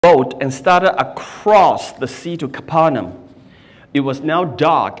boat and started across the sea to Capernaum. It was now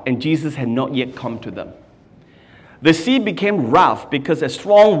dark, and Jesus had not yet come to them. The sea became rough because a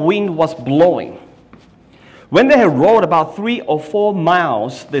strong wind was blowing. When they had rowed about 3 or 4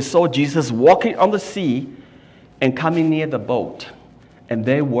 miles, they saw Jesus walking on the sea and coming near the boat, and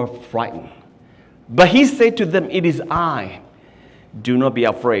they were frightened. But he said to them, "It is I. Do not be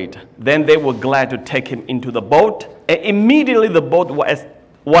afraid." Then they were glad to take him into the boat, and immediately the boat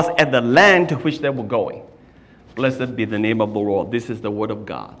was at the land to which they were going. Blessed be the name of the Lord. This is the word of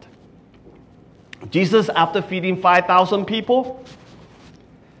God. Jesus, after feeding 5,000 people,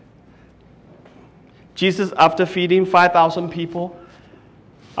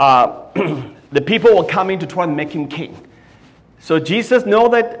 the people were coming to try and make him king. So Jesus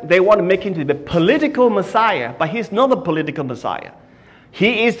knows that they want to make him the political Messiah, but he's not the political Messiah.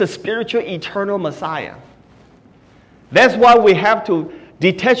 He is the spiritual, eternal Messiah. That's why we have to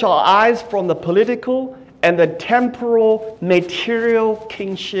detach our eyes from the political and the temporal, material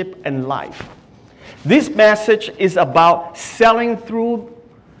kingship and life. This message is about sailing through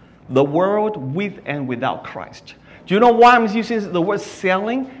the world with and without Christ. Do you know why I'm using the word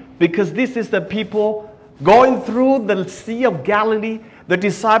sailing? Because this is the people going through the Sea of Galilee. The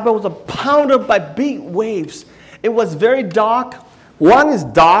disciples were pounded by big waves. It was very dark. 1 is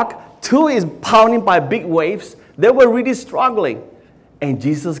dark. 2 is pounding by big waves. They were really struggling. And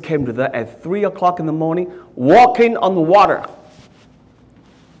Jesus came to them at 3 o'clock in the morning, walking on the water.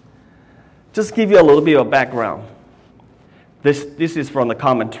 Just give you a little bit of background. This is from the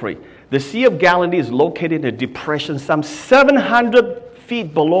commentary. The Sea of Galilee is located in a depression some 700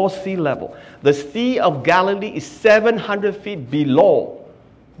 feet below sea level. The Sea of Galilee is 700 feet below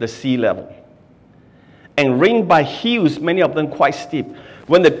the sea level, and ringed by hills, many of them quite steep.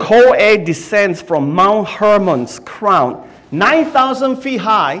 When the cold air descends from Mount Hermon's crown, 9,000 feet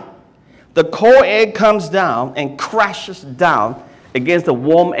high, the cold air comes down and crashes down against the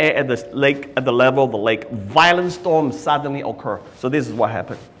warm air at the lake, at the level of the lake. Violent storms suddenly occur. So this is what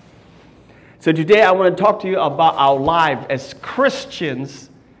happened. So today I want to talk to you about our life as Christians.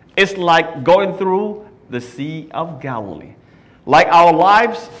 It's like going through the Sea of Galilee. Like our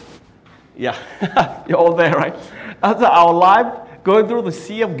lives, yeah, you're all there, right? After our life, going through the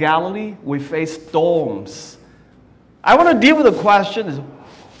Sea of Galilee, we face storms. I want to deal with the question is,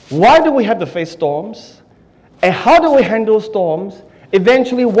 why do we have to face storms? And how do we handle storms?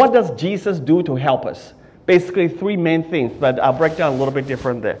 Eventually, what does Jesus do to help us? Basically, 3 main things, but I'll break down a little bit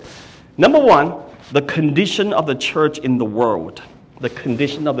different there. Number 1, the condition of the church in the world. The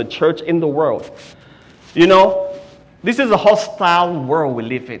condition of the church in the world. You know, this is a hostile world we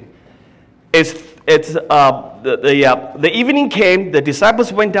live in. The evening came, the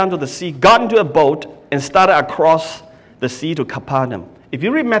disciples went down to the sea, got into a boat, and started across the sea to Capernaum. If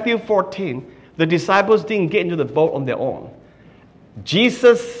you read Matthew 14, the disciples didn't get into the boat on their own.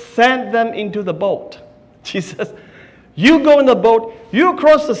 Jesus sent them into the boat. Jesus, you go in the boat, you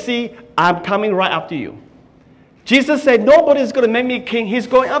cross the sea, I'm coming right after you. Jesus said, nobody's going to make me king. He's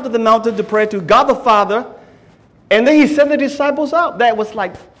going up to the mountain to pray to God the Father. And then he sent the disciples out. That was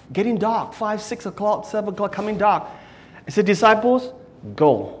like getting dark, 5, 6 o'clock, 7 o'clock, coming dark. He said, disciples,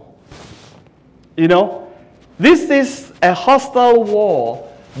 go. You know, this is a hostile war.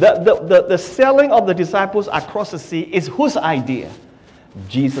 The sailing of the disciples across the sea is whose idea?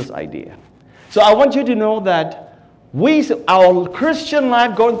 Jesus' idea. So I want you to know that our Christian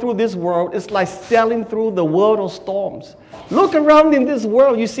life going through this world is like sailing through the world of storms. Look around in this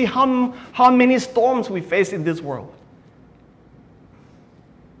world. You see how many storms we face in this world.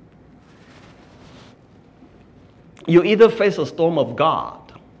 You either face a storm of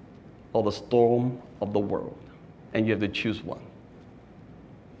God or the storm of the world, and you have to choose one.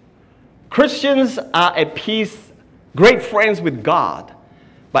 Christians are at peace, great friends with God,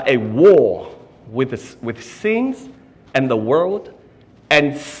 but at war with sins and the world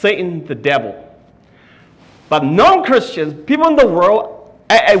and Satan, the devil. But non-Christians, people in the world,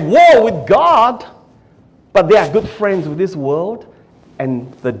 are at war with God, but they are good friends with this world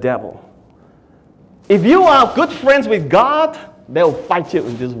and the devil. If you are good friends with God, they'll fight you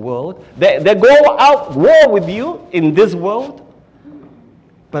in this world. They go out war with you in this world.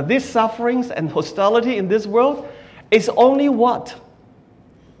 But these sufferings and hostility in this world is only what?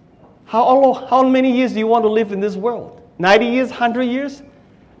 How many years do you want to live in this world? 90 years, 100 years?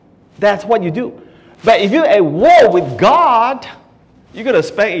 That's what you do. But if you're at war with God, you're going to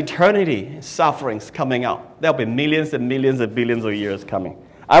spend eternity sufferings coming out. There'll be millions and millions and billions of years coming.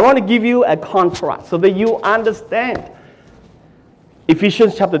 I want to give you a contrast so that you understand.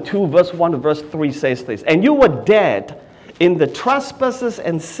 Ephesians chapter 2, verse 1 to verse 3 says this. And you were dead in the trespasses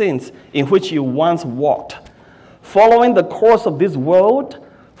and sins in which you once walked, following the course of this world,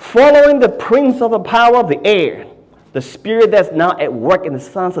 following the prince of the power of the air, the spirit that's now at work in the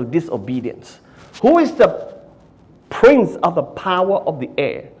sons of disobedience. Who is the prince of the power of the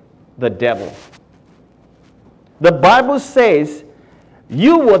air? The devil. The Bible says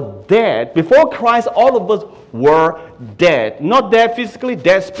you were dead. Before Christ, all of us were dead. Not dead physically,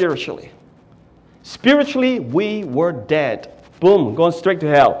 dead spiritually. Spiritually, we were dead. Boom, going straight to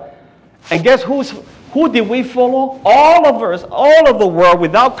hell. And guess who did we follow? All of us, all of the world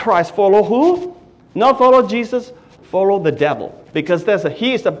without Christ follow who? Not follow Jesus, follow the devil. Because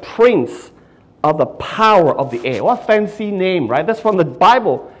he is the prince of the power of the air. What fancy name, right? That's from the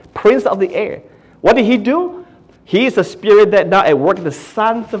Bible, prince of the air. What did he do? He is a spirit that now at work in the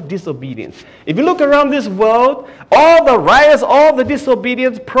sons of disobedience. If you look around this world, all the riots, all the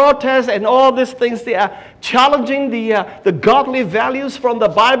disobedience, protests, and all these things, they are challenging the godly values from the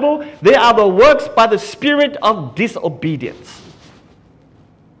Bible. They are the works by the spirit of disobedience.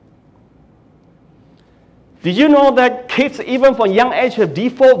 Did you know that kids, even from young age, have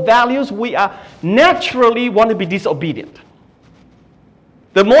default values? We are naturally want to be disobedient.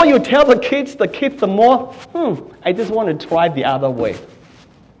 The more you tell the kids, the more, I just want to try the other way.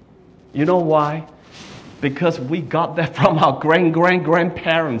 You know why? Because we got that from our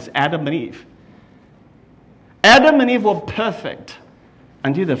grandparents, Adam and Eve. Adam and Eve were perfect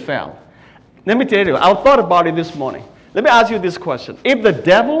until they fell. Let me tell you, I thought about it this morning. Let me ask you this question. If the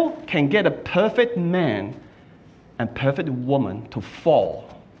devil can get a perfect man and perfect woman to fall,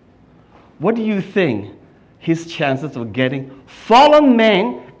 what do you think his chances of getting fallen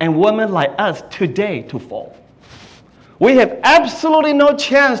men and women like us today to fall? We have absolutely no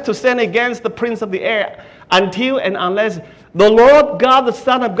chance to stand against the prince of the air until and unless the Lord God, the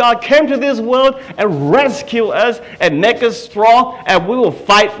Son of God, came to this world and rescue us and make us strong, and we will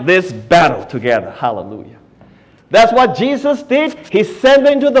fight this battle together. Hallelujah. That's what Jesus did. He sent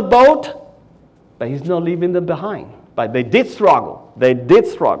them into the boat, but he's not leaving them behind. But they did struggle. They did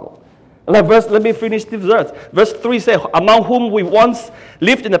struggle. Let me finish this verse. Verse 3 says, among whom we once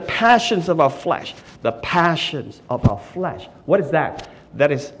lived in the passions of our flesh. The passions of our flesh. What is that?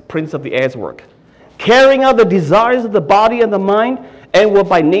 That is prince of the air's work. Carrying out the desires of the body and the mind, and were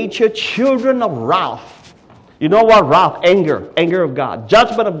by nature children of wrath. You know what? Wrath, anger of God,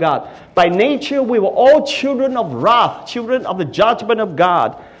 judgment of God. By nature, we were all children of wrath, children of the judgment of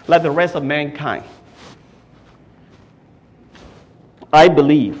God, like the rest of mankind. I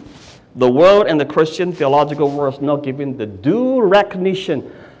believe the world and the Christian theological world is not giving the due recognition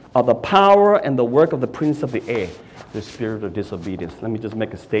of the power and the work of the prince of the air, the spirit of disobedience. Let me just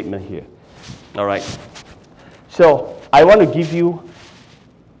make a statement here. All right. So I want to give you,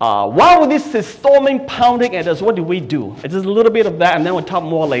 while this is storming, pounding at us, what do we do? It's just a little bit of that, and then we'll talk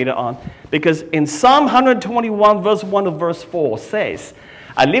more later on. Because in Psalm 121, verse 1 to verse 4 says,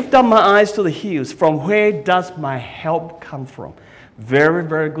 I lift up my eyes to the hills. From where does my help come from? Very,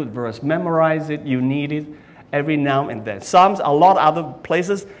 very good verse. Memorize it. You need it every now and then. Psalms, a lot of other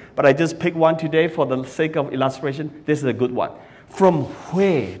places, but I just picked one today for the sake of illustration. This is a good one. From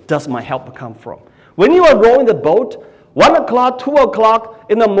where does my help come from? When you are rowing the boat, 1 o'clock, 2 o'clock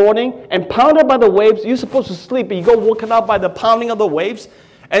in the morning, and pounded by the waves, you're supposed to sleep, but you go woken up by the pounding of the waves,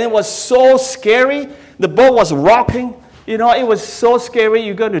 and it was so scary. The boat was rocking. You know, it was so scary.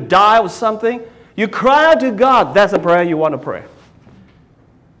 You're going to die or something. You cry out to God. That's a prayer you want to pray.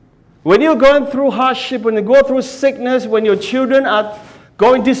 When you're going through hardship, when you go through sickness, when your children are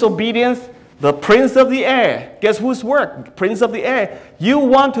going disobedience, the prince of the air, guess whose work? Prince of the air. You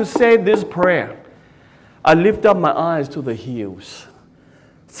want to say this prayer. I lift up my eyes to the hills.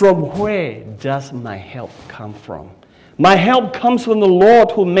 From where does my help come from? My help comes from the Lord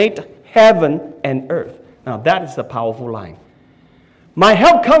who made heaven and earth. Now that is a powerful line. My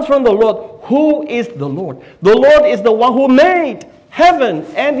help comes from the Lord. Who is the Lord? The Lord is the one who made heaven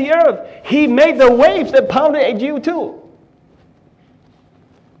and the earth. He made the waves that pounded at you too.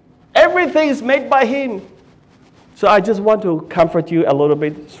 Everything is made by him. So I just want to comfort you a little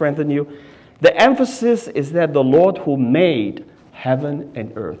bit, strengthen you. The emphasis is that the Lord who made heaven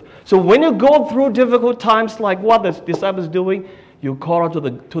and earth. So when you go through difficult times like what the disciples doing, you call out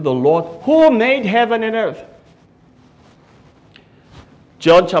to the Lord who made heaven and earth.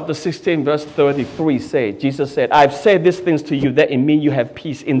 John chapter 16, verse 33 says, Jesus said, I've said these things to you that in me you have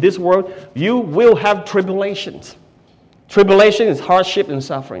peace. In this world you will have tribulations. Tribulation is hardship and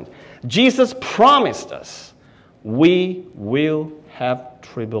suffering. Jesus promised us we will have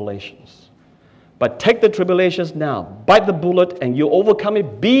tribulations. But take the tribulations now. Bite the bullet and you overcome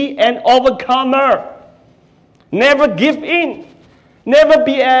it. Be an overcomer. Never give in. Never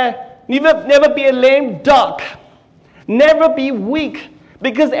be a lame duck. Never be weak.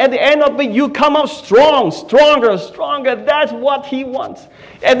 Because at the end of it, you come out strong, stronger. That's what he wants.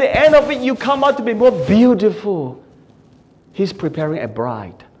 At the end of it, you come out to be more beautiful. He's preparing a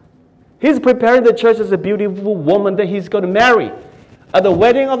bride. He's preparing the church as a beautiful woman that he's going to marry at the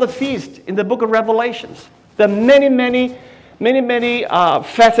wedding of the feast in the book of Revelations. There are many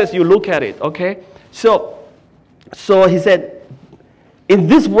facets you look at it, okay? So he said, in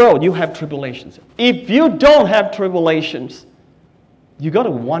this world you have tribulations. If you don't have tribulations, you got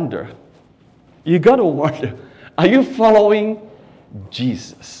to wonder. You got to wonder, are you following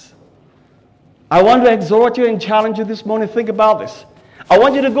Jesus? I want to exhort you and challenge you this morning. Think about this. I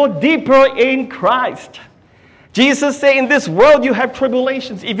want you to go deeper in Christ. Jesus said, in this world you have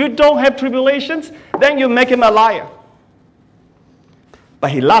tribulations. If you don't have tribulations, then you make him a liar.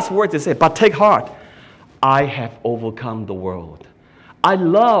 But his last words, he said, but take heart, I have overcome the world. I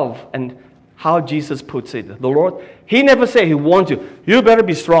love and how Jesus puts it. The Lord, he never said he wants you. You better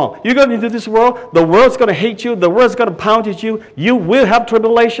be strong. You're going into this world. The world's going to hate you. The world's going to pound at you. You will have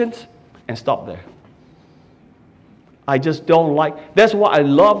tribulations. And stop there. I just don't like. That's why I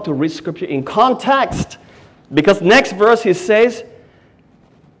love to read scripture in context. Because next verse he says,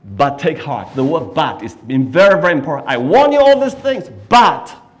 but take heart. The word but is very, very important. I warn you all these things,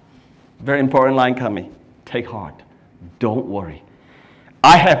 but, very important line coming. Take heart. Don't worry.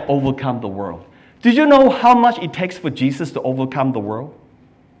 I have overcome the world. Did you know how much it takes for Jesus to overcome the world?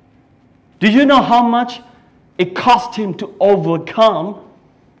 Did you know how much it cost him to overcome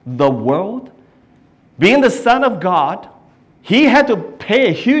the world? Being the Son of God, he had to pay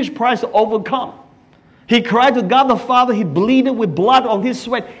a huge price to overcome. He cried to God the Father. He bleeded with blood on his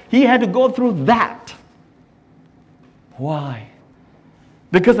sweat. He had to go through that. Why?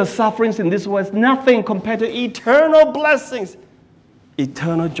 Because the sufferings in this world is nothing compared to eternal blessings.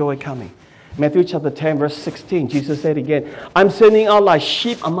 Eternal joy coming. Matthew chapter 10 verse 16, Jesus said again, I'm sending out like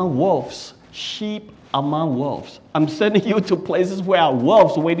sheep among wolves. Sheep among wolves. I'm sending you to places where are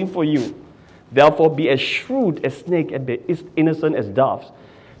wolves waiting for you. Therefore be as shrewd as snake and be as innocent as doves.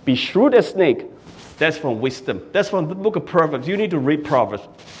 Be shrewd as snake. That's from wisdom. That's from the book of Proverbs. You need to read Proverbs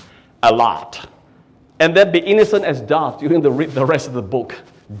a lot. And then be innocent as doves. You need to read the rest of the book.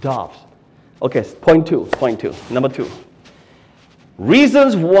 Doves. Okay, point two. Number 2.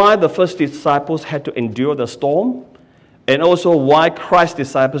 Reasons why the first disciples had to endure the storm, and also why Christ's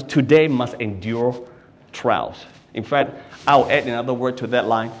disciples today must endure trials. In fact, I'll add another word to that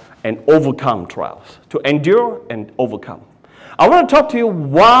line, and overcome trials. To endure and overcome. I want to talk to you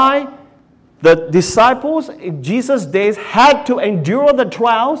why the disciples in Jesus' days had to endure the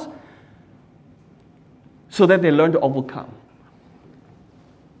trials so that they learned to overcome.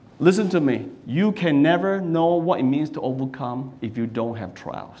 Listen to me. You can never know what it means to overcome if you don't have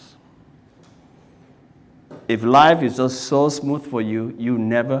trials. If life is just so smooth for you, you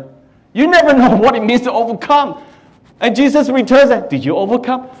never know what it means to overcome. And Jesus returns and, did you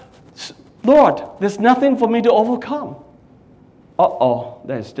overcome? Lord, there's nothing for me to overcome. Uh-oh,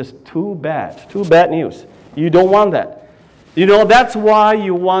 that's just too bad. Too bad news. You don't want that. You know, that's why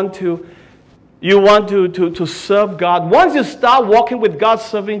you want to serve God. Once you start walking with God,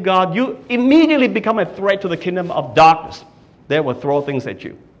 serving God, you immediately become a threat to the kingdom of darkness. They will throw things at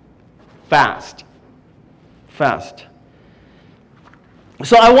you. Fast.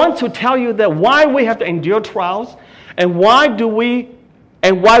 So I want to tell you that why we have to endure trials and why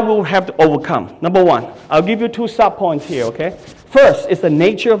we'll have to overcome. Number 1, I'll give you 2 sub-points here, okay? First is the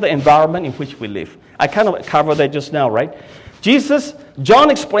nature of the environment in which we live. I kind of covered that just now, right? John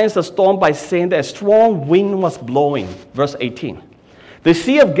explains the storm by saying that a strong wind was blowing. Verse 18. The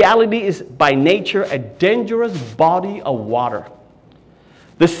Sea of Galilee is by nature a dangerous body of water.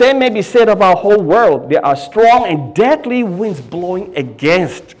 The same may be said of our whole world. There are strong and deadly winds blowing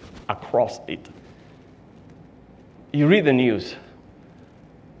across it. You read the news.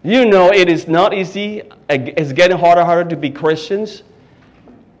 You know it is not easy. It's getting harder and harder to be Christians.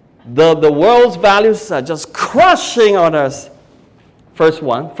 The world's values are just crushing on us.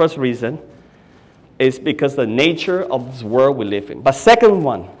 First reason is because the nature of this world we live in. But second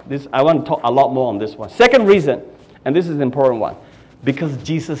one, I want to talk a lot more on this one. Second reason, and this is an important one, because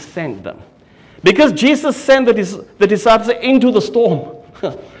Jesus sent them. Because Jesus sent the disciples into the storm.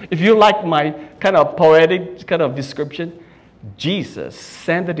 If you like my kind of poetic kind of description, Jesus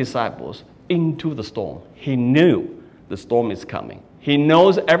sent the disciples into the storm. He knew the storm is coming. He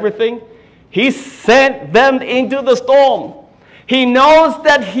knows everything. He sent them into the storm. He knows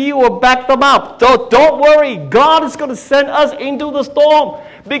that he will back them up. So don't worry. God is going to send us into the storm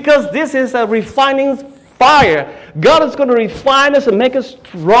because this is a refining fire. God is going to refine us and make us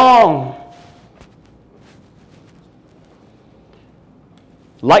strong.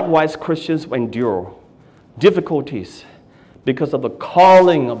 Likewise, Christians endure difficulties because of the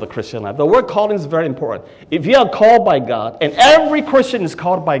calling of the Christian life. The word calling is very important. If you are called by God, and every Christian is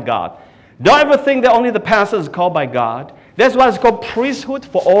called by God, don't ever think that only the pastor is called by God. That's why it's called priesthood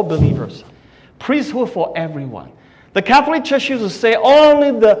for all believers. Priesthood for everyone. The Catholic Church used to say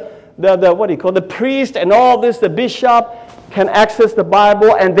only the priest and all this, the bishop can access the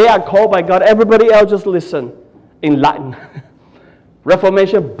Bible and they are called by God. Everybody else just listen in Latin.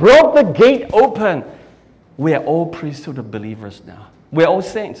 Reformation broke the gate open. We are all priesthood of believers now. We're all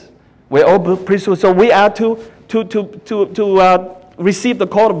saints. We're all priesthood. So we are to receive the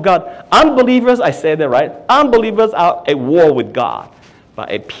call of God. Unbelievers, I said that right? Unbelievers are at war with God, but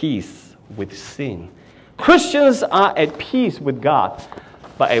at peace with sin. Christians are at peace with God,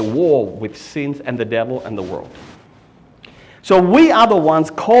 but at war with sins and the devil and the world. So we are the ones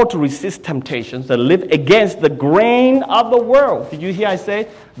called to resist temptations, to live against the grain of the world. Did you hear I say?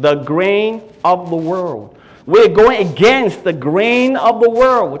 The grain of the world. We're going against the grain of the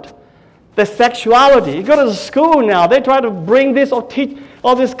world. The sexuality. You go to school now, they try to bring this or teach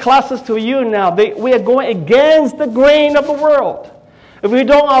all these classes to you now. We are going against the grain of the world. If we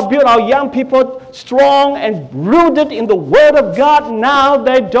don't build our young people strong and rooted in the Word of God now,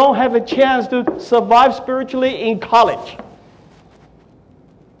 they don't have a chance to survive spiritually in college.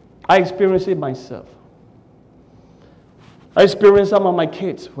 I experienced it myself. I experienced some of my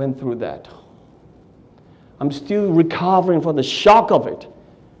kids went through that. I'm still recovering from the shock of it.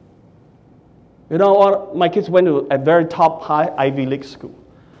 You know what? My kids went to a very top high Ivy League school.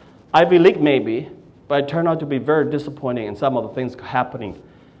 Ivy League maybe, but it turned out to be very disappointing in some of the things happening.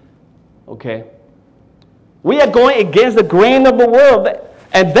 Okay? We are going against the grain of the world.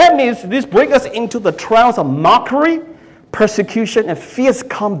 And that means this brings us into the trials of mockery, persecution, and fierce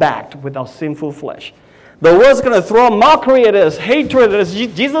combat with our sinful flesh. The world's going to throw mockery at us, hatred at us.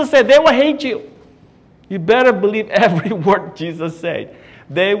 Jesus said they will hate you. You better believe every word Jesus said.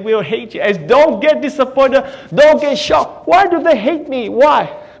 They will hate you. And don't get disappointed. Don't get shocked. Why do they hate me?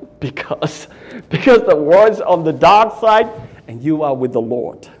 Why? Because the world's on the dark side and you are with the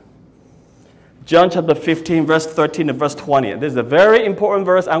Lord. John chapter 15, verse 13 and verse 20. This is a very important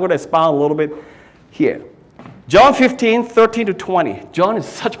verse. I'm going to expound a little bit here. John 15, 13 to 20. John is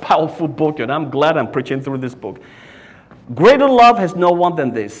such a powerful book, and I'm glad I'm preaching through this book. Greater love has no one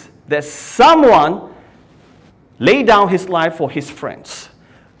than this, that someone lay down his life for his friends.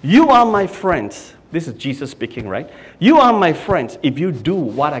 You are my friends. This is Jesus speaking, right? You are my friends if you do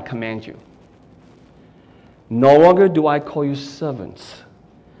what I command you. No longer do I call you servants,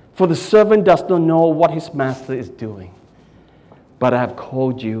 for the servant does not know what his master is doing. But I have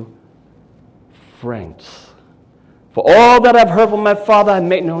called you friends. For all that I've heard from my Father, I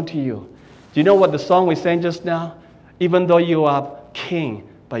made known to you. Do you know what the song we sang just now? Even though you are king,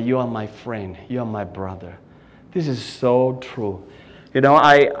 but you are my friend. You are my brother. This is so true. You know,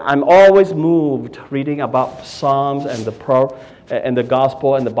 I'm always moved reading about Psalms and the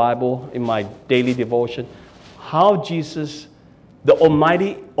Gospel and the Bible in my daily devotion. How Jesus, the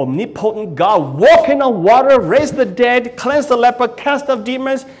Almighty, omnipotent God, walking on water, raised the dead, cleansed the leper, cast out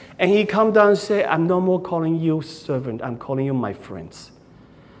demons, and he come down and say, I'm no more calling you servant, I'm calling you my friends.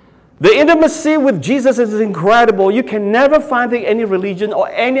 The intimacy with Jesus is incredible. You can never find any religion or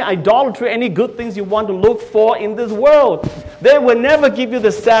any idolatry, any good things you want to look for in this world. They will never give you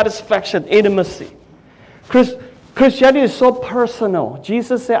the satisfaction, intimacy. Christianity is so personal.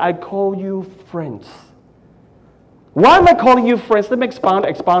 Jesus said, I call you friends. Why am I calling you friends? Let me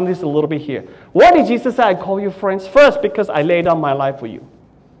expound this a little bit here. Why did Jesus say I call you friends? First, because I laid down my life for you.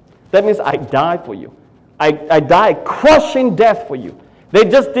 That means I died for you. I died crushing death for you. They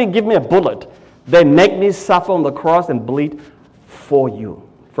just didn't give me a bullet. They make me suffer on the cross and bleed for you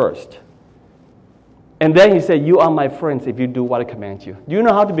first. And then he said, you are my friends if you do what I command you. Do you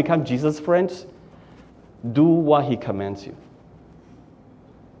know how to become Jesus' friends? Do what he commands you.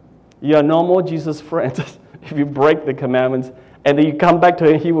 You are no more Jesus' friends if you break the commandments. And then you come back to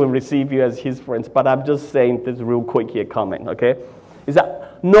him, he will receive you as his friends. But I'm just saying this real quick here comment, okay? Is that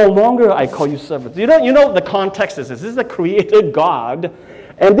no longer I call you servants. You know the context is this is a created God,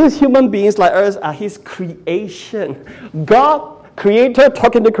 and these human beings like us are his creation. God, creator,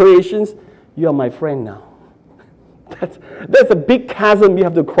 talking to creations, you are my friend now. That's a big chasm you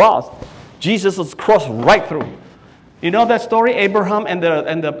have to cross. Jesus has crossed right through. You know that story, Abraham and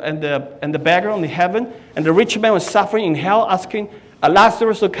the beggar in heaven, and the rich man was suffering in hell, asking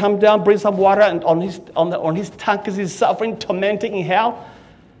Lazarus to come down, bring some water and on his tongue because he's suffering, tormenting in hell.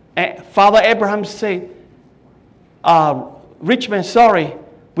 And Father Abraham said, Rich man, sorry,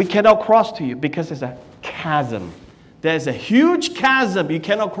 we cannot cross to you because there's a chasm. There's a huge chasm you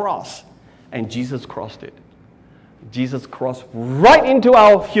cannot cross. And Jesus crossed it. Jesus crossed right into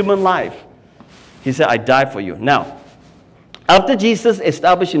our human life. He said, I died for you. Now, after Jesus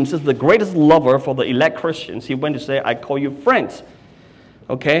established himself the greatest lover for the elect Christians, he went to say, I call you friends.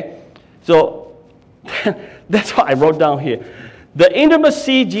 Okay? So, that's what I wrote down here. The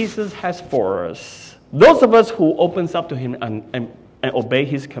intimacy Jesus has for us, those of us who opens up to him and obey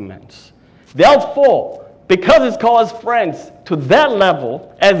his commands. Therefore, because it's called as friends, to that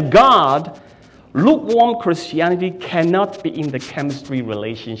level, as God, lukewarm Christianity cannot be in the chemistry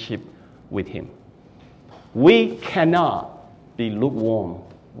relationship with him. We cannot be lukewarm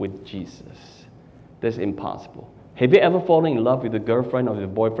with Jesus. That's impossible. Have you ever fallen in love with a girlfriend or with a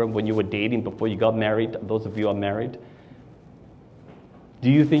boyfriend when you were dating before you got married? Those of you who are married. Do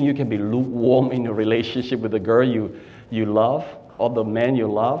you think you can be lukewarm in a relationship with the girl you love or the man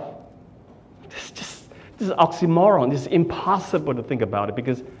you love? This is oxymoron. It's impossible to think about it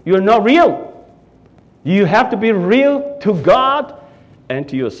because you're not real. You have to be real to God and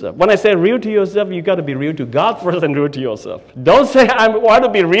to yourself. When I say real to yourself, you got to be real to God first and real to yourself. Don't say, I want to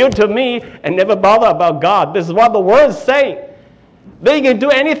be real to me and never bother about God. This is what the word is saying. Then you can do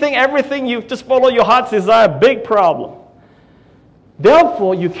anything, everything, you just follow your heart's desire, big problem.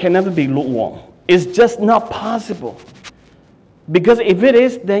 Therefore, you can never be lukewarm. It's just not possible. Because if it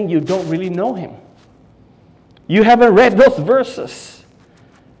is, then you don't really know him. You haven't read those verses.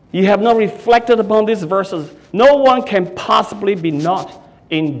 You have not reflected upon these verses. No one can possibly be not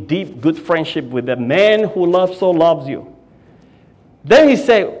in deep, good friendship with a man who loves you. Then he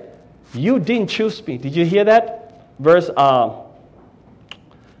said, you didn't choose me. Did you hear that? Verse, right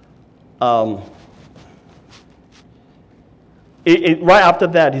after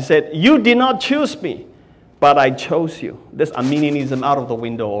that, he said, you did not choose me, but I chose you. This Arminianism out of the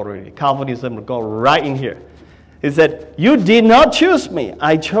window already. Calvinism will go right in here. He said, you did not choose me,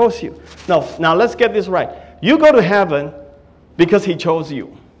 I chose you. Now let's get this right. You go to heaven because he chose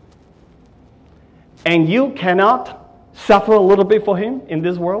you. And you cannot suffer a little bit for him in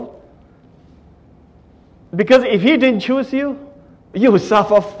this world. Because if he didn't choose you, you will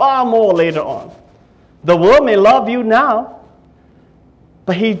suffer far more later on. The world may love you now,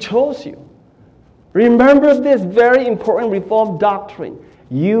 but he chose you. Remember this very important Reformed doctrine.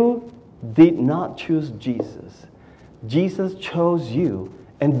 You did not choose Jesus. Jesus chose you.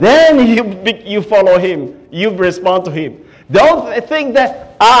 And then you follow him. You respond to him. Don't think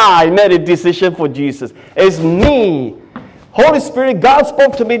that I made a decision for Jesus. It's me. Holy Spirit, God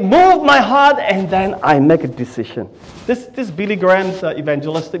spoke to me, moved my heart, and then I make a decision. This is Billy Graham's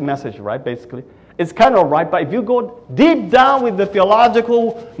evangelistic message, right, basically. It's kind of right, but if you go deep down with the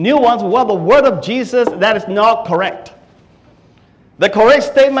theological nuance, well, the word of Jesus, that is not correct. The correct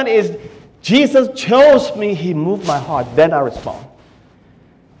statement is, Jesus chose me, he moved my heart, then I respond.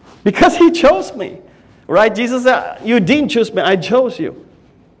 Because he chose me, right? Jesus said, you didn't choose me, I chose you.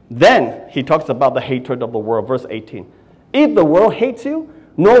 Then he talks about the hatred of the world, verse 18. If the world hates you,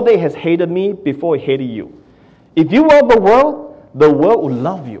 know they has hated me before it hated you. If you love the world will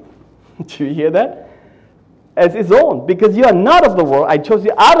love you. Do you hear that? As its own. Because you are not of the world, I chose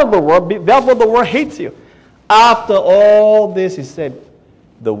you out of the world, therefore the world hates you. After all this, he said,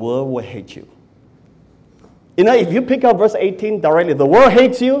 the world will hate you. You know, if you pick up verse 18 directly, the world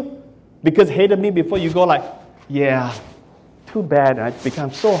hates you because it hated me before, you go like, yeah, too bad. It's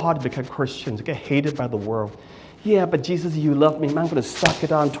become so hard to become Christians, to get hated by the world. Yeah, but Jesus, you love me. I'm going to suck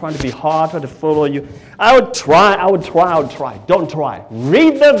it out. I'm trying to be hard, trying to follow you. I would try. Don't try.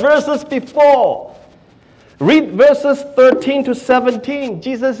 Read the verses before. Read verses 13 to 17.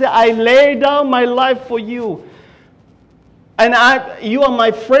 Jesus said, I lay down my life for you. And you are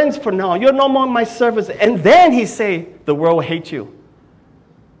my friends for now. You're no more my servants. And then he said, the world will hate you.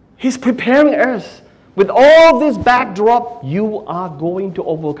 He's preparing us. With all this backdrop, you are going to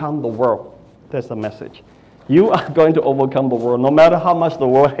overcome the world. That's the message. You are going to overcome the world, no matter how much the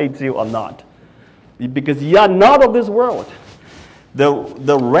world hates you or not. Because you are not of this world.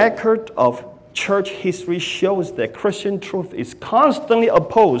 The record of church history shows that Christian truth is constantly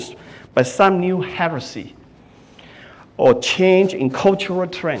opposed by some new heresy or change in cultural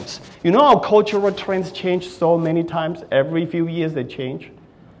trends. You know how cultural trends change so many times? Every few years they change.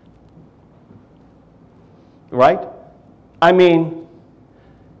 Right? I mean,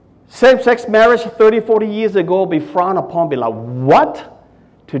 same-sex marriage 30, 40 years ago be frowned upon, be like, what?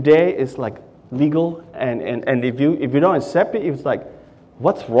 Today it's like legal, and if you don't accept it, it's like,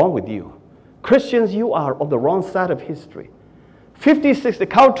 what's wrong with you? Christians, you are on the wrong side of history. 50, 60,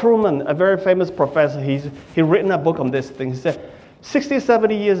 Carl Truman, a very famous professor, he written a book on this thing. He said, 60,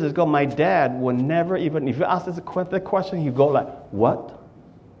 70 years ago, my dad would never even, if you ask that question, he'd go like, what?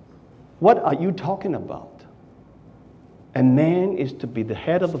 What are you talking about? A man is to be the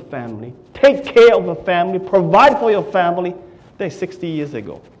head of the family, take care of the family, provide for your family. That's 60 years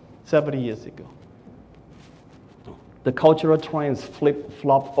ago, 70 years ago. The cultural trends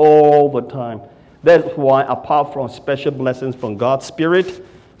flip-flop all the time. That's why, apart from special blessings from God's Spirit,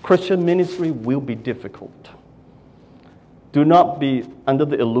 Christian ministry will be difficult. Do not be under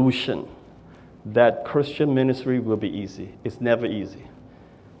the illusion that Christian ministry will be easy. It's never easy.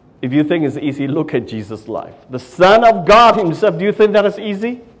 If you think it's easy, look at Jesus' life. The Son of God himself, do you think that is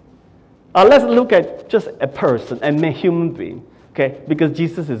easy? Let's look at just a person, a human being, okay? Because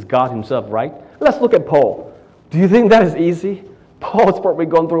Jesus is God himself, right? Let's look at Paul. Do you think that is easy? Paul's probably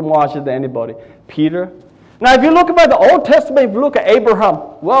gone through more than anybody. Peter. Now, if you look at the Old Testament, if you look at Abraham,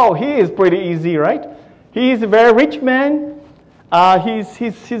 well, he is pretty easy, right? He's a very rich man.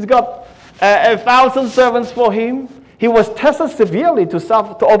 He's got 1,000 servants for him. He was tested severely to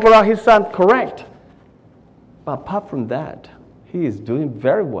overthrow his son, correct. But apart from that, he is doing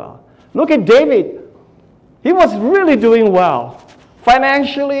very well. Look at David. He was really doing well.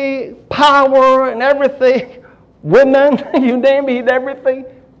 Financially, power and everything. Women, you name it, everything.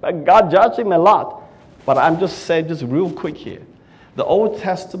 But God judged him a lot. But I'm just saying, just real quick here. The Old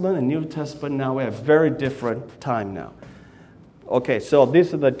Testament and New Testament now we have very different time now. Okay, so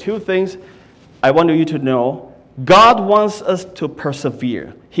these are the two things I want you to know. God wants us to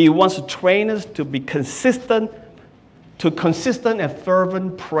persevere. He wants to train us to be consistent and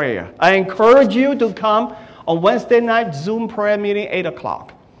fervent prayer. I encourage you to come on Wednesday night Zoom prayer meeting, 8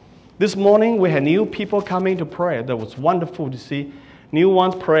 o'clock. This morning, we had new people coming to pray. That was wonderful to see. New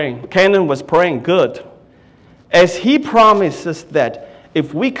ones praying. Cannon was praying good. As he promises that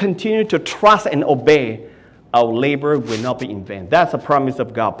if we continue to trust and obey, our labor will not be in vain. That's a promise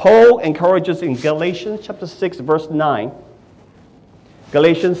of God. Paul encourages in Galatians chapter 6, verse 9.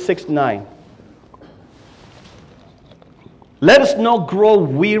 Galatians 6:9. Let us not grow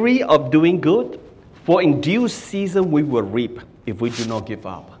weary of doing good, for in due season we will reap if we do not give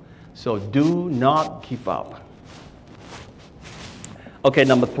up. So do not give up. Okay,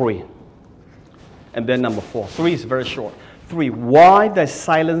 number 3. And then number 4. 3 is very short. 3, why the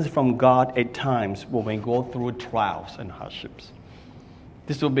silence from God at times when we go through trials and hardships?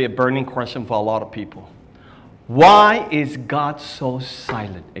 This will be a burning question for a lot of people. Why is God so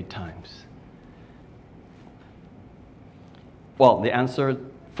silent at times? Well, the answer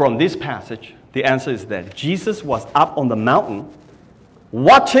from this passage, the answer is that Jesus was up on the mountain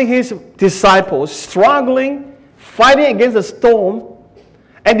watching his disciples struggling, fighting against a storm,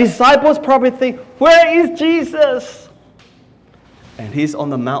 and disciples probably think, where is Jesus? And he's on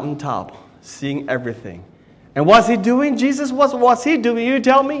the mountaintop, seeing everything. And what's he doing? Jesus, what's he doing? You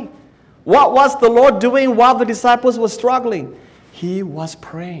tell me. What was the Lord doing while the disciples were struggling? He was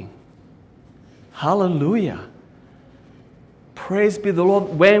praying. Hallelujah. Praise be the Lord.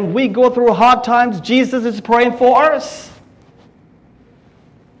 When we go through hard times, Jesus is praying for us.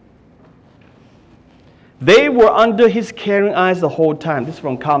 They were under his caring eyes the whole time. This is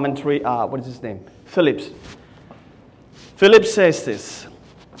from commentary, what is his name? Phillips. Phillips says this,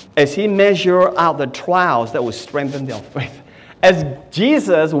 as he measured out the trials that would strengthen their faith. As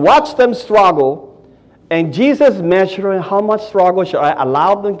Jesus watched them struggle, and Jesus measuring how much struggle should I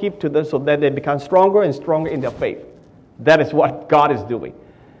allow them to give to them so that they become stronger and stronger in their faith. That is what God is doing.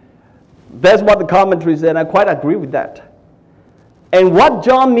 That's what the commentary said, and I quite agree with that. And what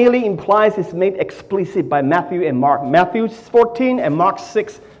John merely implies is made explicit by Matthew and Mark. Matthew 14 and Mark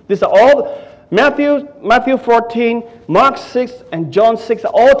 6. These are all, Matthew 14, Mark 6, and John 6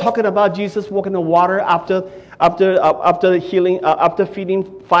 are all talking about Jesus walking the water after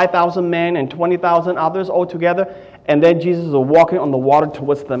feeding 5,000 men and 20,000 others all together. And then Jesus was walking on the water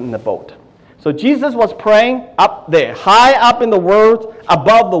towards them in the boat. So Jesus was praying up there, high up in the world,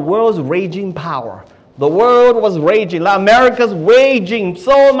 above the world's raging power. The world was raging. America's raging.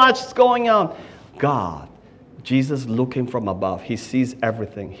 So much is going on. God, Jesus looking from above. He sees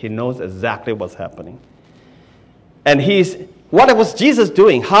everything. He knows exactly what's happening. And what was Jesus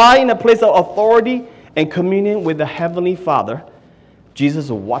doing? High in a place of authority and communion with the Heavenly Father, Jesus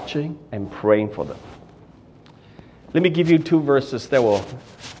was watching and praying for them. Let me give you 2 verses that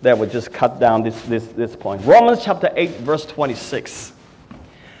will just cut down this point. Romans chapter 8, verse 26.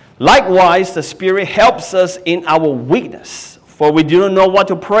 Likewise, the Spirit helps us in our weakness, for we do not know what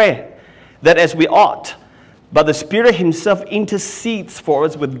to pray, that as we ought. But the Spirit himself intercedes for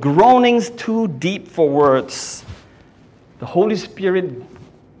us with groanings too deep for words. The Holy Spirit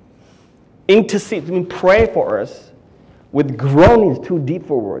intercedes, pray for us with groanings too deep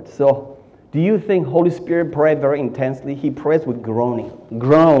for words. So, do you think Holy Spirit prays very intensely? He prays with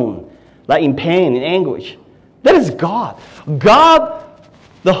groan, like in pain, in anguish. That is God. God,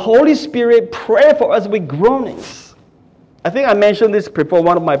 the Holy Spirit, pray for us with groanings. I think I mentioned this before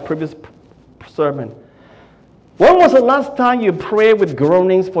one of my previous sermons. When was the last time you prayed with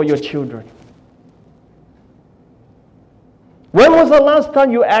groanings for your children? When was the last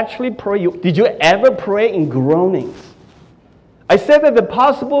time you actually prayed? Did you ever pray in groanings? I said that the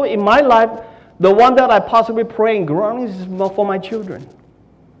possible in my life, the one that I possibly pray in groanings is for my children.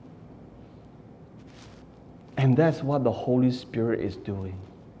 And that's what the Holy Spirit is doing.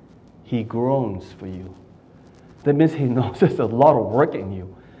 He groans for you. That means He knows there's a lot of work in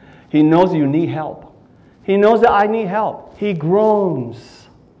you. He knows you need help. He knows that I need help. He groans.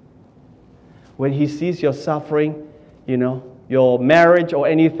 When He sees your suffering, your marriage or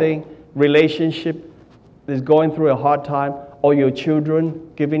anything, relationship is going through a hard time, or your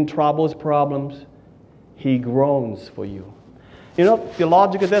children giving troubles, problems, He groans for you.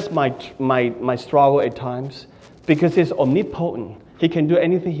 Theologically, that's my struggle at times, because He's omnipotent. He can do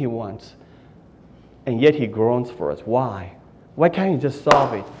anything He wants. And yet He groans for us. Why? Why can't He just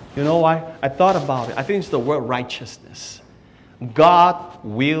solve it? You know why? I thought about it. I think it's the word righteousness. God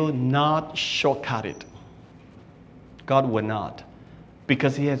will not shortcut it. God will not.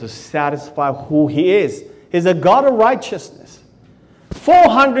 Because He has to satisfy who He is. He's a God of righteousness.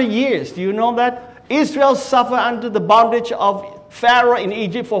 400 years, do you know that? Israel suffered under the bondage of Pharaoh in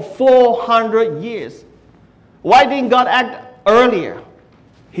Egypt for 400 years. Why didn't God act earlier?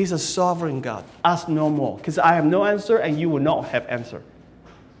 He's a sovereign God. Ask no more. Because I have no answer and you will not have answer.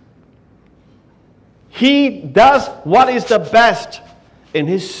 He does what is the best in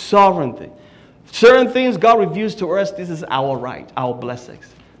His sovereignty. Certain things God reveals to us, this is our right, our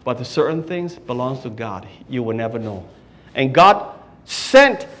blessings. But the certain things belongs to God. You will never know. And God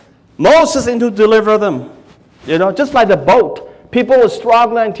sent Moses in to deliver them. Just like the boat. People were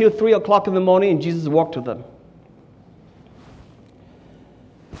struggling until 3 o'clock in the morning and Jesus walked to them.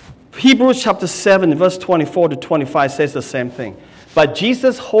 Hebrews chapter 7, verse 24 to 25 says the same thing. But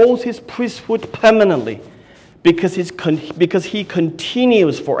Jesus holds His priesthood permanently because He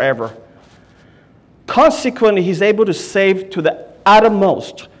continues forever. Consequently, He's able to save to the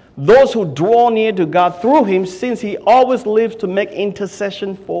uttermost those who draw near to God through Him, since He always lives to make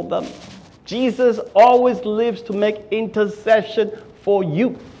intercession for them. Jesus always lives to make intercession for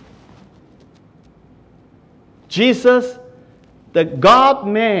you. Jesus, the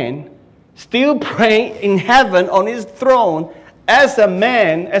God-man, still praying in heaven on His throne as a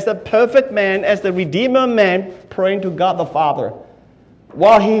man, as a perfect man, as the Redeemer man, praying to God the Father,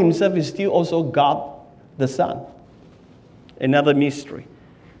 while He Himself is still also God the Son. Another mystery.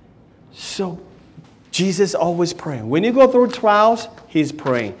 So, Jesus always praying. When you go through trials, He's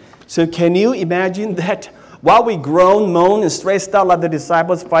praying. So can you imagine that while we groan, moan, and stressed out like the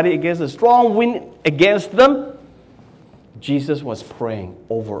disciples fighting against a strong wind against them, Jesus was praying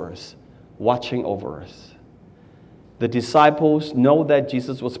over us, watching over us. The disciples know that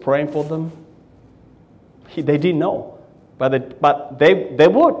Jesus was praying for them. They didn't know, but they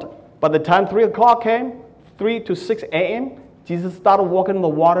would. By the time 3 o'clock came, 3 to 6 a.m., Jesus started walking in the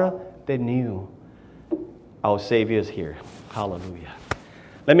water. They knew our Savior is here. Hallelujah.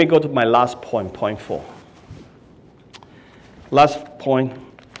 Let me go to my last point, point 4. Last point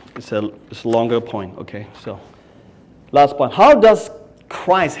is a longer point, okay? So, last point. How does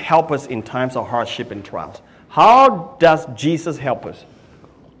Christ help us in times of hardship and trials? How does Jesus help us?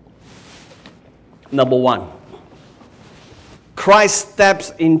 Number 1, Christ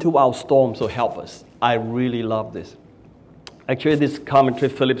steps into our storm to help us. I really love this. Actually, this commentary,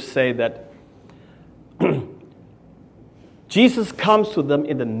 Phillips, say that Jesus comes to them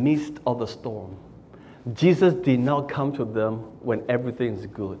in the midst of the storm. Jesus did not come to them when everything is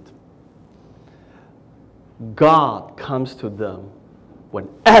good. God comes to them when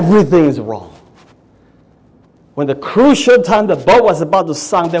everything is wrong. When the crucial time the boat was about to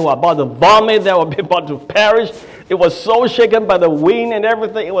sink, they were about to vomit, they were about to perish. It was so shaken by the wind and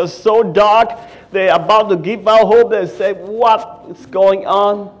everything. It was so dark. They're about to give up hope. They say, what is going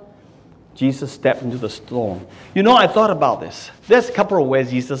on? Jesus stepped into the storm. I thought about this. There's a couple of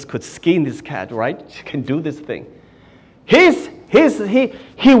ways Jesus could skin this cat, right? He can do this thing. He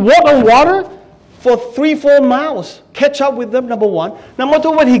walked on water for 3-4 miles. Catch up with them, number 1. Number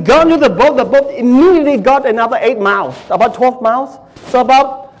 2, when he got into the boat immediately got another 8 miles. About 12 miles. So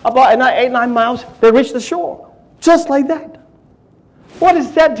about another 8-9 miles, they reached the shore. Just like that. What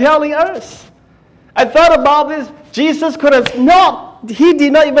is that telling us? I thought about this. Jesus could have not, he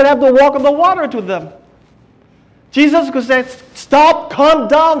did not even have to walk on the water to them. Jesus could say, stop, calm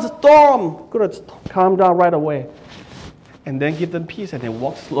down, storm. Could have calmed down right away. And then give them peace, and then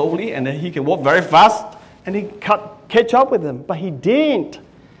walk slowly, and then he can walk very fast, and he catch up with them. But he didn't.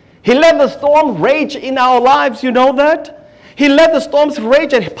 He let the storm rage in our lives, you know that? He let the storms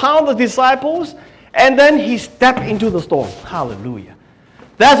rage and pound the disciples, and then he stepped into the storm. Hallelujah.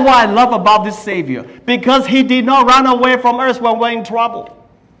 That's what I love about this Savior, because he did not run away from us when we're in trouble.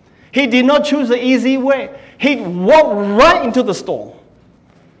 He did not choose the easy way. He walked right into the storm.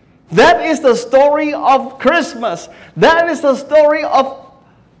 That is the story of Christmas. That is the story of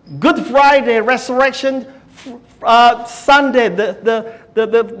Good Friday, Resurrection Sunday,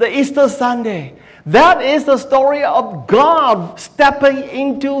 the Easter Sunday. That is the story of God stepping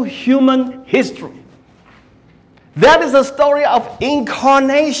into human history. That is the story of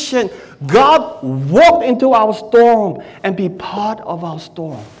incarnation. God walked into our storm and be part of our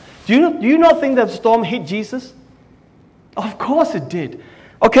storm. Do you not think that storm hit Jesus? Of course it did.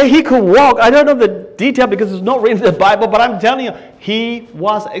 Okay, he could walk. I don't know the detail because it's not written in the Bible, but I'm telling you, he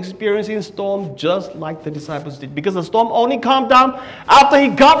was experiencing storm just like the disciples did, because the storm only calmed down after he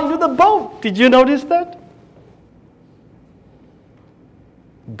got into the boat. Did you notice that?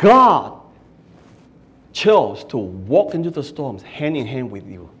 God chose to walk into the storms hand in hand with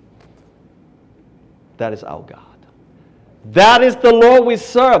you. That is our God. That is the Lord we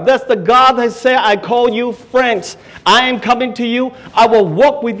serve. That's the God that said, I call you friends. I am coming to you. I will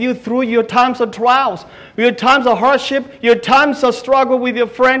walk with you through your times of trials, your times of hardship, your times of struggle with your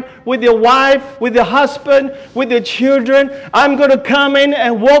friend, with your wife, with your husband, with your children. I'm going to come in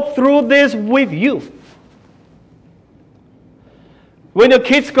and walk through this with you. When your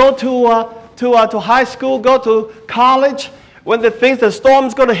kids go to high school, go to college, when the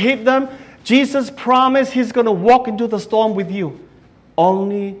storm's going to hit them, Jesus promised he's going to walk into the storm with you.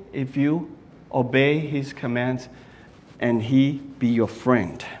 Only if you obey his commands and he be your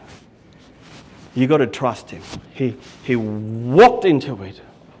friend. You got to trust him. He walked into it.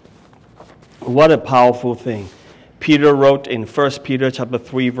 What a powerful thing. Peter wrote in 1 Peter chapter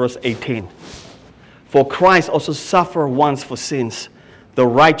 3, verse 18. For Christ also suffered once for sins, the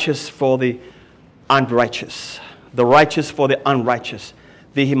righteous for the unrighteous. The righteous for the unrighteous,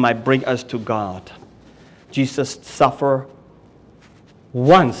 that he might bring us to God. Jesus suffered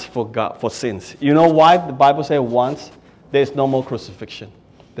once for sins. You know why the Bible says once? There's no more crucifixion.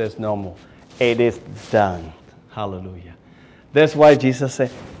 There's no more. It is done. Hallelujah. That's why Jesus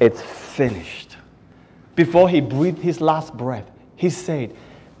said, it's finished. Before he breathed his last breath, he said,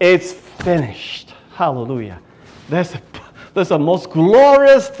 it's finished. Hallelujah. That's the most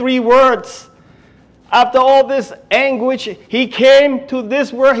glorious 3 words. After all this anguish, he came to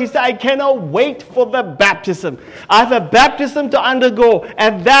this word. He said, I cannot wait for the baptism. I have a baptism to undergo,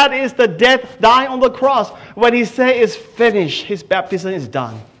 and that is the death, dying on the cross. When he said it's finished, his baptism is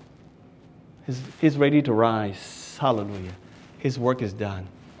done. He's ready to rise. Hallelujah. His work is done.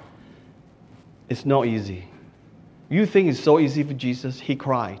 It's not easy. You think it's so easy for Jesus? He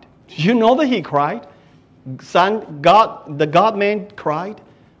cried. You know that he cried? The God-man cried.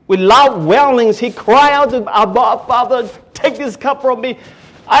 With loud wailings, he cried out to our Father, take this cup from me.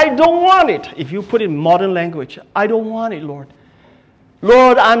 I don't want it. If you put it in modern language, I don't want it, Lord.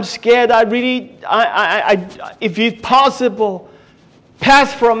 Lord, I'm scared. If it's possible,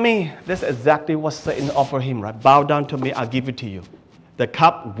 pass from me. That's exactly what Satan offered him, right? Bow down to me, I'll give it to you. The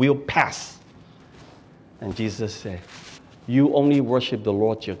cup will pass. And Jesus said, you only worship the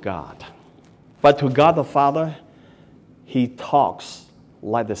Lord your God. But to God the Father, he talks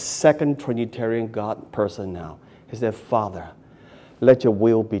like the second Trinitarian God person now. He said, Father, let your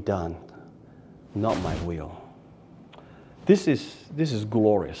will be done, not my will. This is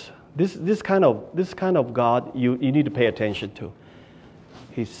glorious. This kind of God you need to pay attention to.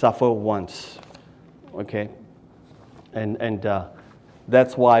 He suffered once, okay? And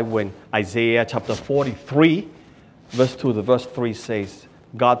that's why when Isaiah chapter 43, verse 2 to verse 3 says,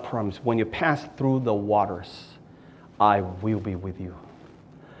 God promised, when you pass through the waters, I will be with you.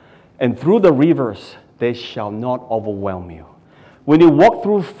 And through the rivers, they shall not overwhelm you. When you walk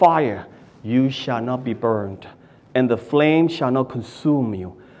through fire, you shall not be burned, and the flame shall not consume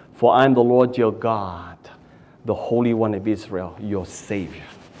you. For I am the Lord your God, the Holy One of Israel, your Savior.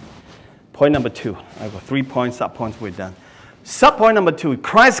 Point number 2. I have 3 points, sub-points, we're done. Sub-point number 2,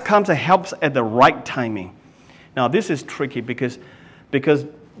 Christ comes and helps at the right timing. Now this is tricky because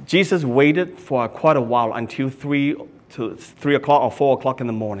Jesus waited for quite a while until 3 o'clock or 4 o'clock in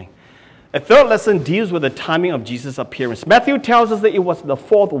the morning. A third lesson deals with the timing of Jesus' appearance. Matthew tells us that it was the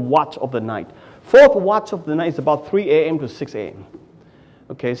 4th watch of the night. Fourth watch of the night is about 3 a.m. to 6 a.m.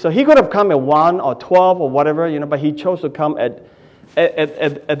 Okay, so he could have come at 1 or 12 or whatever, but he chose to come at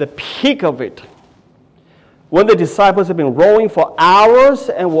the peak of it. When the disciples have been rowing for hours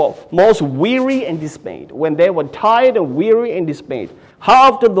and were most weary and dismayed, when they were tired and weary and dismayed,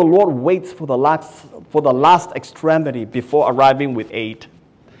 how often the Lord waits for the last extremity before arriving with aid?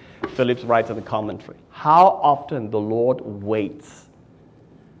 Phillips writes in the commentary, how often the Lord waits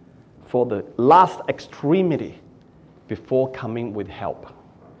for the last extremity before coming with help.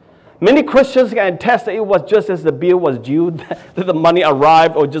 Many Christians can attest that it was just as the bill was due that the money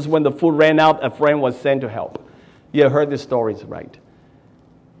arrived, or just when the food ran out, a friend was sent to help. You have heard these stories, right?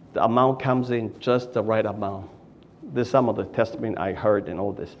 The amount comes in just the right amount. There's some of the testimony I heard and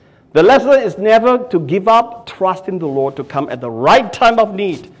all this. The lesson is never to give up trusting the Lord to come at the right time of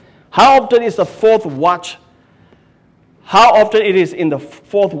need. How often is the fourth watch? How often it is in the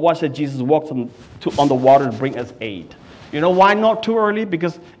fourth watch that Jesus walks on the water to bring us aid? You know why not too early?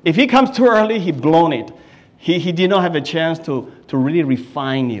 Because if he comes too early, he blown it. He did not have a chance to really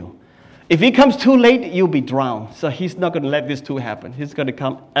refine you. If he comes too late, you'll be drowned. So he's not going to let this two happen. He's going to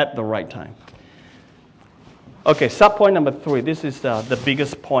come at the right time. Okay, sub-point number 3. This is the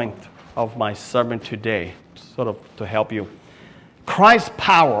biggest point of my sermon today, sort of to help you. Christ's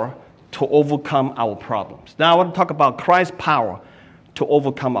power to overcome our problems. Now I want to talk about Christ's power to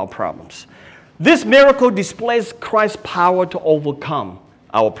overcome our problems. This miracle displays Christ's power to overcome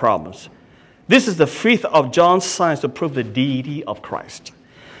our problems. This is the fifth of John's signs to prove the deity of Christ.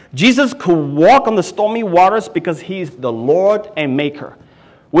 Jesus could walk on the stormy waters because he is the Lord and Maker.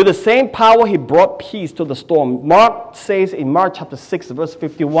 With the same power, he brought peace to the storm. Mark says in Mark chapter 6, verse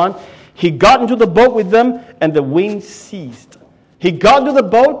 51, he got into the boat with them and the wind ceased. He got into the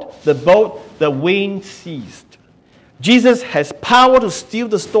boat, the wind ceased. Jesus has power to still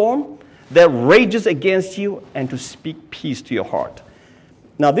the storm that rages against you and to speak peace to your heart.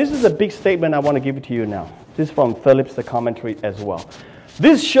 Now, this is a big statement I want to give it to you now. This is from Phillips, the commentary as well.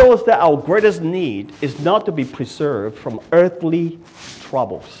 This shows that our greatest need is not to be preserved from earthly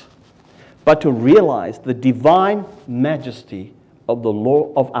troubles, but to realize the divine majesty of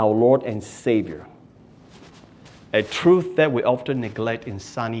our Lord and Savior. A truth that we often neglect in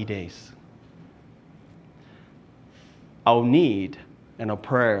sunny days. Our need and our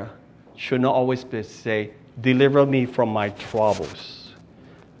prayer should not always be say, deliver me from my troubles.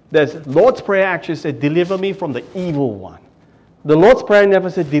 The Lord's Prayer actually said, deliver me from the evil one. The Lord's Prayer never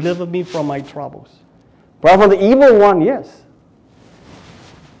said, deliver me from my troubles. But from the evil one, yes.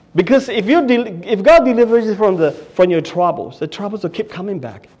 Because if God delivers you from your troubles, the troubles will keep coming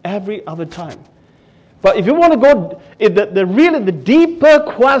back every other time. But if you want to go, the deeper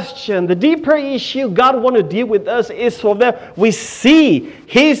question, the deeper issue God wants to deal with us is so that we see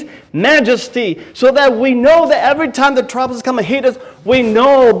His majesty, so that we know that every time the troubles come and hit us, we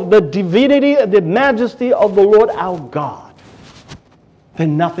know the divinity and the majesty of the Lord our God.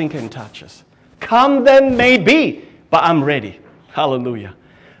 Then nothing can touch us. Come then may be, but I'm ready. Hallelujah.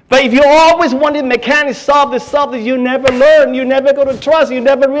 But if you always wanted mechanics solve this, you never learn, you never go to trust, you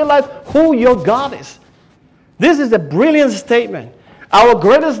never realize who your God is. This is a brilliant statement. Our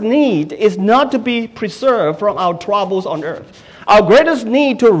greatest need is not to be preserved from our troubles on earth. Our greatest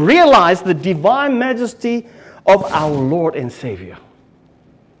need to realize the divine majesty of our Lord and Savior.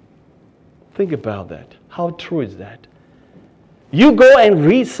 Think about that. How true is that? You go and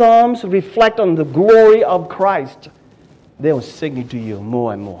read Psalms, reflect on the glory of Christ. They will sing it to you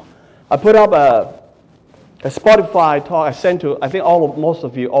more and more. I put up a Spotify talk I sent to, I think most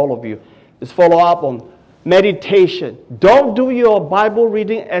of you, is follow up on meditation. Don't do your Bible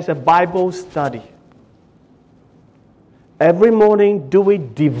reading as a Bible study. Every morning, do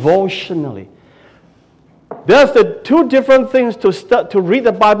it devotionally. There's the two different things to read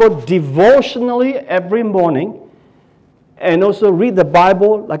the Bible devotionally every morning, and also read the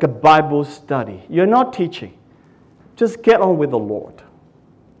Bible like a Bible study. You're not teaching. Just get on with the Lord.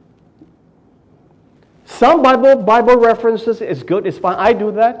 Some Bible references is good, it's fine. I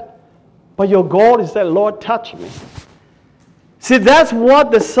do that. But your goal is that, Lord, touch me. See, that's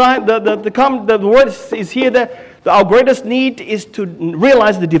what the word is here, that our greatest need is to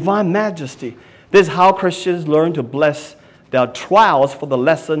realize the divine majesty. This is how Christians learn to bless their trials for the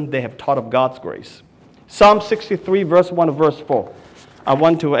lesson they have taught of God's grace. Psalm 63, verse 1 to verse 4. I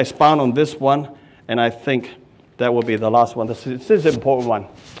want to expound on this one, and I think that will be the last one. This is an important one.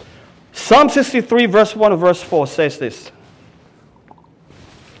 Psalm 63, verse 1 to verse 4 says this.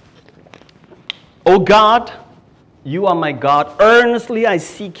 O God, you are my God. Earnestly I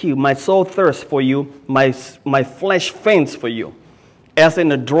seek you. My soul thirsts for you. My flesh faints for you. as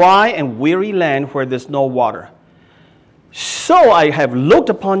in a dry and weary land where there's no water. So I have looked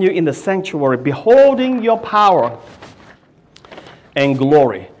upon you in the sanctuary, beholding your power and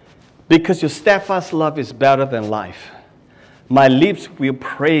glory, because your steadfast love is better than life. My lips will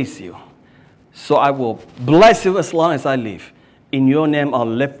praise you, so I will bless you as long as I live. In your name I'll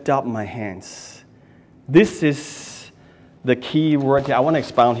lift up my hands. This is the key word here. I want to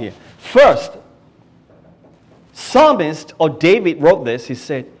expound here. First, psalmist or David wrote this. He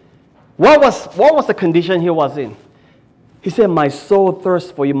said, what was the condition he was in? He said, my soul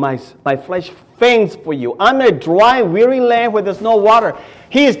thirsts for you, my flesh faints for you. I'm in a dry, weary land where there's no water.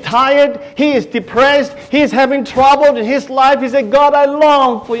 He is tired, he is depressed, he is having trouble in his life. He said, God, I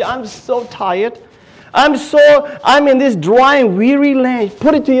long for you. I'm so tired. I'm in this dry and weary land.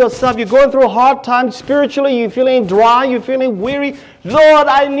 Put it to yourself. You're going through a hard time spiritually. You're feeling dry. You're feeling weary. Lord,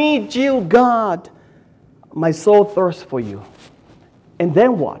 I need you, God. My soul thirsts for you. And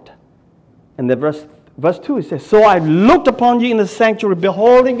then what? And the verse 2, it says, so I looked upon you in the sanctuary,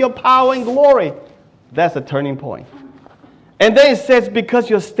 beholding your power and glory. That's a turning point. And then it says, because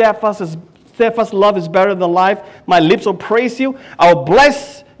your steadfast love is better than life, my lips will praise you. I will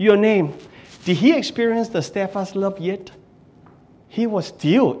bless your name. Did he experience the steadfast love yet? He was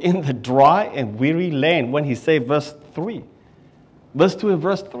still in the dry and weary land when he said verse 3. Verse 2 and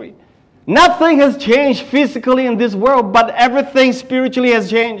verse 3. Nothing has changed physically in this world, but everything spiritually has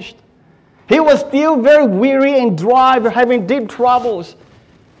changed. He was still very weary and dry, having deep troubles.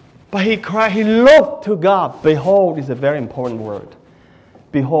 But he cried, he looked to God. Behold is a very important word.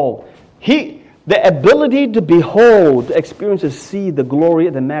 Behold. The ability to behold, experience, to see the glory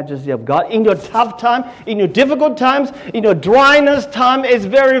and the majesty of God in your tough time, in your difficult times, in your dryness time is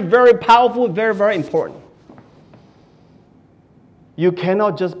very, very powerful, very, very important. You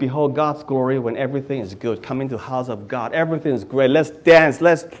cannot just behold God's glory when everything is good. Come into the house of God. Everything is great. Let's dance.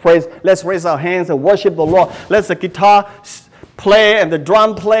 Let's praise. Let's raise our hands and worship the Lord. Let the guitar play and the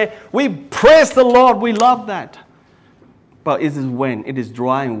drum play. We praise the Lord. We love that. But it is when it is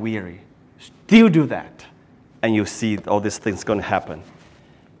dry and weary. Still do that. And you see all these things going to happen.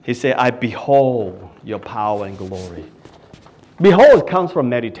 He said, I behold your power and glory. Behold comes from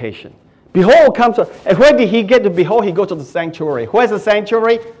meditation. Behold comes from, and where did he get to behold? He goes to the sanctuary. Where's the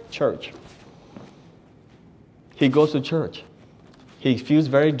sanctuary? Church. He goes to church. He feels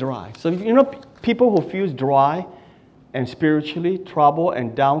very dry. So you know people who feel dry and spiritually troubled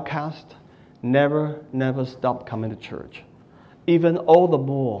and downcast never stop coming to church. Even all the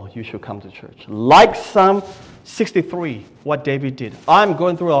more you should come to church. Like Psalm 63, what David did. I'm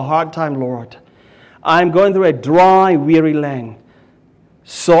going through a hard time, Lord. I'm going through a dry, weary land.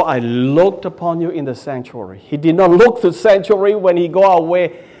 So I looked upon you in the sanctuary. He did not look to the sanctuary when he go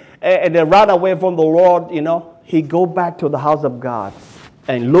away and then run away from the Lord, you know. He go back to the house of God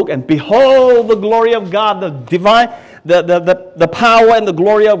and look and behold the glory of God, the divine, the power and the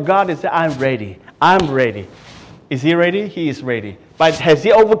glory of God. And say, I'm ready. I'm ready. Is he ready? He is ready. But has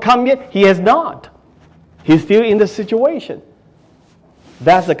he overcome yet? He has not. He's still in the situation.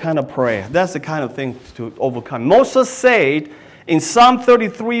 That's the kind of prayer. That's the kind of thing to overcome. Moses said in Psalm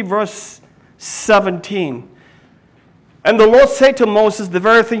 33, verse 17, and the Lord said to Moses, the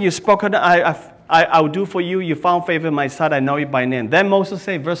very thing you spoke of, I will do for you. You found favor in my sight. I know you by name. Then Moses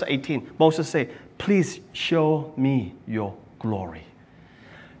said, verse 18, Moses said, please show me your glory.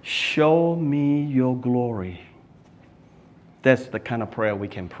 Show me your glory. That's the kind of prayer we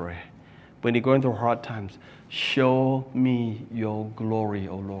can pray. When you're going through hard times, show me your glory,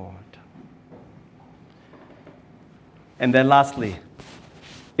 O Lord. And then lastly,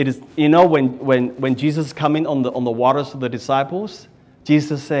 it is, you know, when Jesus coming on the waters to the disciples,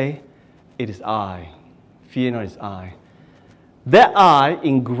 Jesus say, it is I. Fear not, is I. That I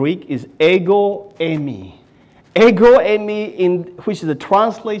in Greek is ego eimi. Ego eimi, which is the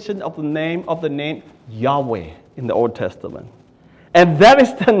translation of the name Yahweh in the Old Testament. And that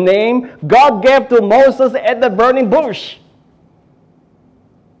is the name God gave to Moses at the burning bush.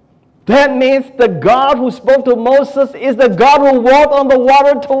 That means the God who spoke to Moses is the God who walked on the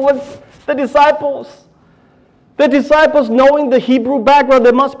water towards the disciples. The disciples, knowing the Hebrew background,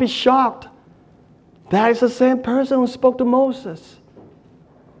 they must be shocked. That is the same person who spoke to Moses.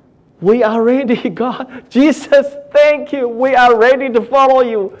 We are ready, God. Jesus, thank you. We are ready to follow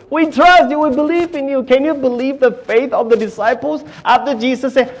you. We trust you. We believe in you. Can you believe the faith of the disciples after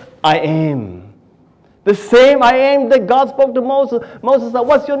Jesus said, I am? The same I am that God spoke to Moses. Moses said,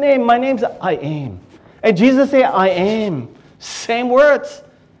 what's your name? My name is I am. And Jesus said, I am. Same words.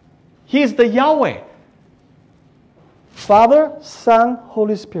 He is the Yahweh. Father, Son,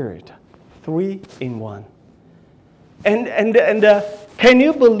 Holy Spirit. 3 in 1. And Can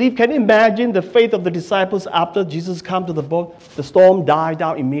you believe, can you imagine the faith of the disciples after Jesus came to the boat? The storm died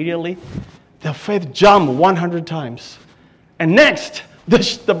down immediately. Their faith jumped 100 times. And next,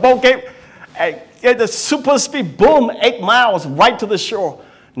 the boat gave the super speed, boom, 8 miles right to the shore.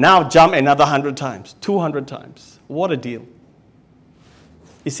 Now jump another 100 times, 200 times. What a deal.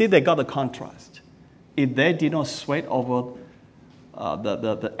 You see, they got a contrast. If they did not sweat over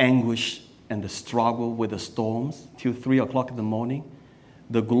the anguish and the struggle with the storms till 3 o'clock in the morning,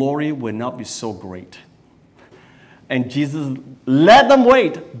 the glory will not be so great. And Jesus let them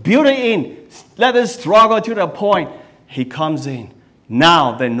wait, build it in, let them struggle to the point he comes in.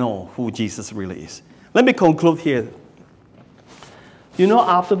 Now they know who Jesus really is. Let me conclude here. You know,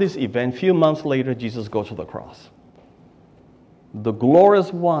 after this event, a few months later, Jesus goes to the cross. The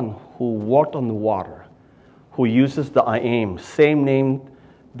glorious one who walked on the water, who uses the I am, same name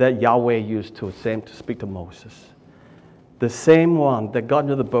that Yahweh used to speak to Moses. The same one that got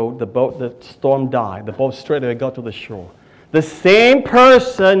into the boat, the storm died, the boat straight away got to the shore. The same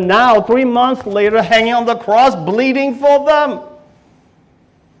person now, 3 months later, hanging on the cross, bleeding for them.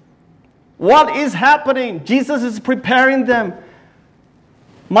 What is happening? Jesus is preparing them.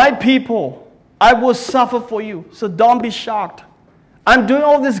 My people, I will suffer for you, so don't be shocked. I'm doing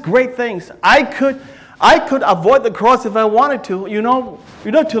all these great things. I could avoid the cross if I wanted to. You know,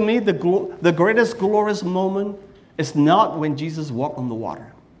 to me, the greatest glorious moment is not when Jesus walked on the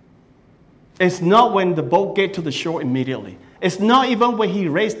water. It's not when the boat get to the shore immediately. It's not even when he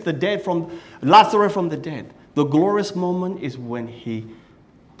raised the dead Lazarus from the dead. The glorious moment is when he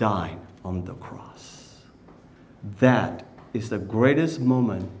died on the cross. That is the greatest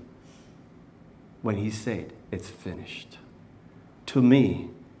moment when he said, it's finished. To me,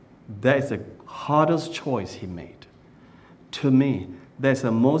 that is the hardest choice he made. To me, that's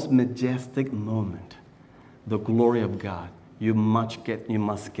the most majestic moment. The glory of God. You must get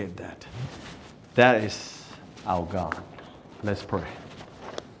that. That is our God. Let's pray.